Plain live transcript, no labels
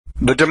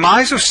The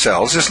demise of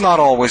cells is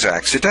not always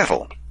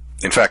accidental.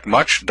 In fact,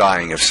 much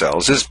dying of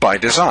cells is by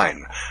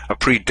design, a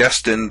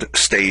predestined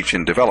stage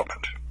in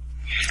development.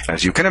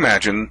 As you can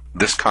imagine,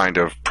 this kind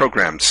of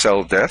programmed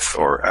cell death,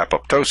 or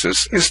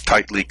apoptosis, is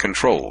tightly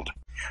controlled.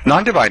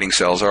 Non-dividing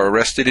cells are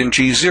arrested in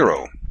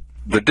G0,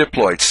 the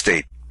diploid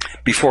state,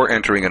 before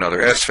entering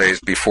another S phase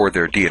before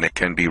their DNA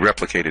can be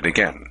replicated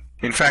again.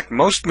 In fact,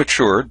 most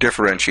mature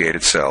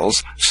differentiated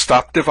cells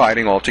stop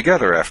dividing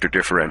altogether after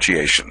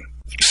differentiation.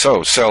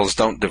 So cells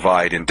don't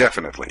divide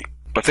indefinitely,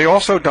 but they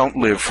also don't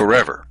live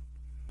forever.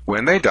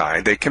 When they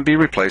die, they can be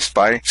replaced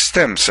by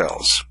stem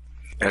cells.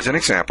 As an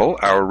example,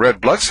 our red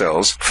blood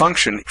cells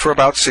function for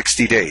about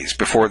 60 days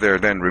before they're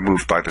then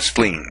removed by the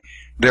spleen.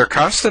 They're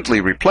constantly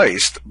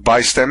replaced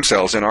by stem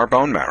cells in our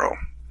bone marrow.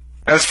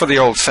 As for the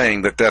old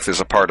saying that death is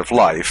a part of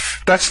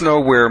life, that's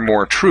nowhere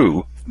more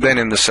true than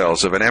in the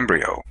cells of an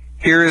embryo.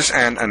 Here is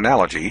an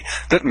analogy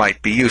that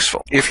might be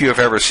useful if you have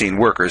ever seen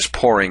workers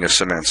pouring a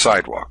cement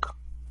sidewalk.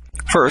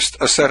 First,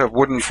 a set of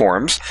wooden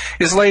forms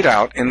is laid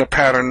out in the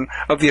pattern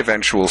of the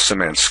eventual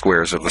cement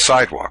squares of the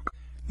sidewalk.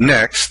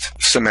 Next,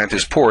 cement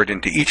is poured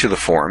into each of the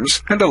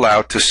forms and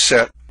allowed to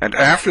set, and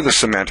after the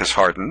cement has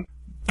hardened,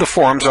 the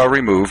forms are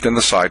removed and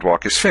the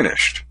sidewalk is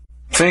finished.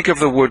 Think of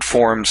the wood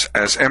forms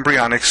as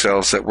embryonic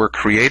cells that were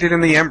created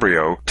in the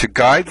embryo to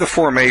guide the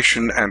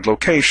formation and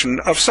location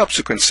of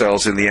subsequent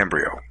cells in the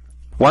embryo.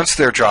 Once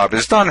their job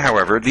is done,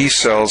 however, these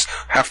cells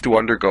have to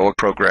undergo a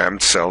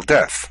programmed cell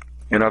death.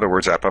 In other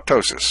words,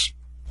 apoptosis.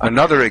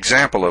 Another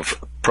example of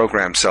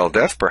programmed cell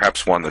death,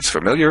 perhaps one that's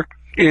familiar,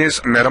 is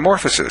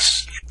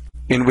metamorphosis,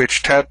 in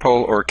which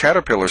tadpole or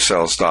caterpillar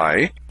cells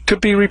die to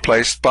be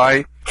replaced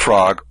by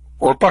frog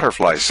or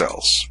butterfly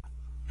cells.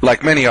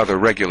 Like many other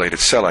regulated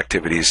cell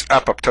activities,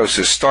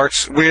 apoptosis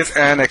starts with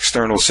an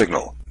external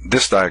signal.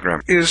 This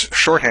diagram is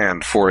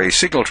shorthand for a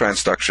signal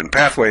transduction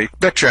pathway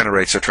that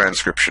generates a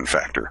transcription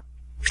factor.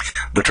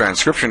 The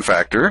transcription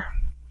factor,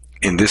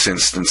 in this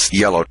instance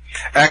yellow,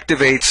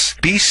 activates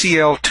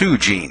BCL2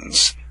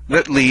 genes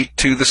that lead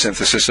to the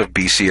synthesis of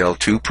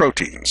BCL2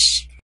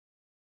 proteins.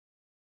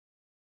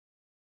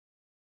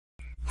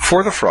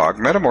 For the frog,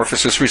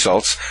 metamorphosis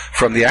results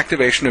from the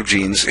activation of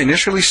genes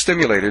initially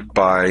stimulated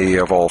by,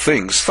 of all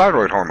things,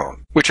 thyroid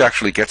hormone, which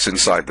actually gets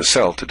inside the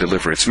cell to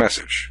deliver its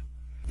message.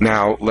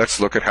 Now,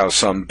 let's look at how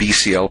some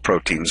BCL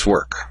proteins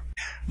work.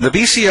 The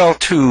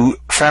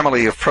BCL2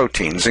 family of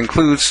proteins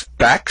includes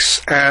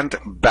BAX and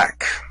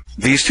BAC.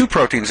 These two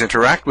proteins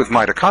interact with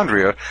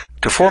mitochondria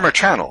to form a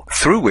channel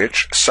through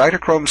which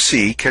cytochrome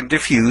C can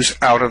diffuse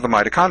out of the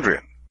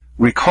mitochondrion.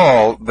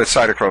 Recall that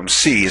cytochrome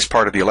C is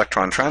part of the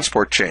electron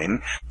transport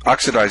chain,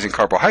 oxidizing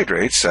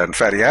carbohydrates and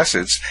fatty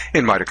acids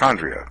in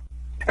mitochondria.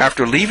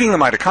 After leaving the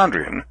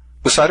mitochondrion,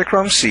 the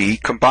cytochrome C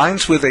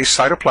combines with a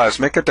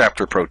cytoplasmic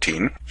adapter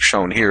protein,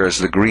 shown here as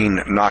the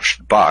green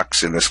notched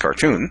box in this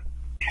cartoon,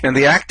 and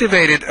the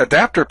activated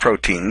adapter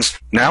proteins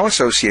now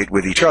associate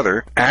with each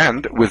other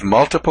and with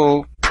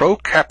multiple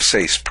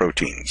procapsase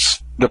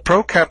proteins. The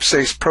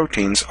procapsase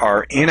proteins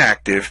are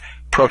inactive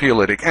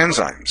proteolytic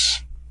enzymes.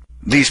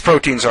 These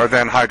proteins are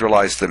then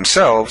hydrolyzed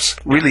themselves,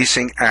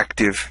 releasing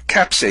active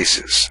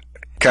capsases.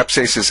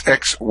 Capsases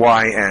X,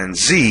 Y, and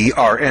Z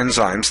are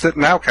enzymes that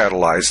now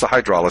catalyze the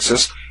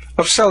hydrolysis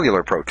of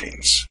cellular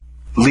proteins,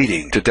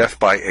 leading to death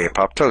by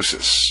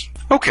apoptosis.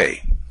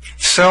 Okay,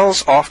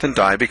 cells often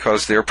die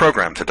because they are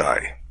programmed to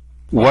die.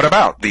 What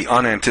about the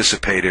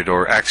unanticipated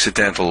or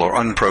accidental or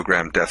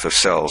unprogrammed death of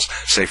cells,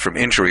 say from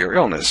injury or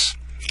illness?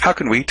 How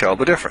can we tell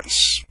the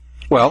difference?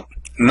 Well,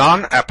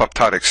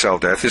 non-apoptotic cell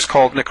death is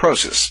called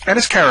necrosis, and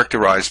is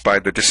characterized by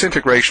the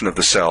disintegration of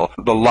the cell,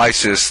 the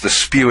lysis, the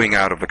spewing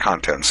out of the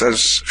contents, as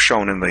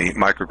shown in the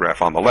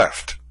micrograph on the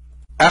left.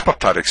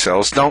 Apoptotic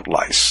cells don't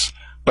lyse,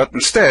 but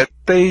instead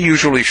they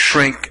usually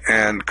shrink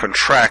and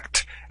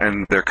contract,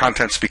 and their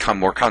contents become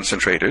more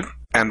concentrated,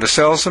 and the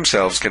cells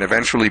themselves can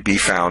eventually be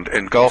found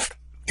engulfed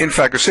in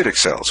phagocytic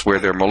cells, where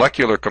their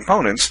molecular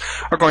components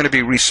are going to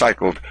be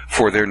recycled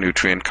for their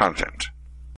nutrient content.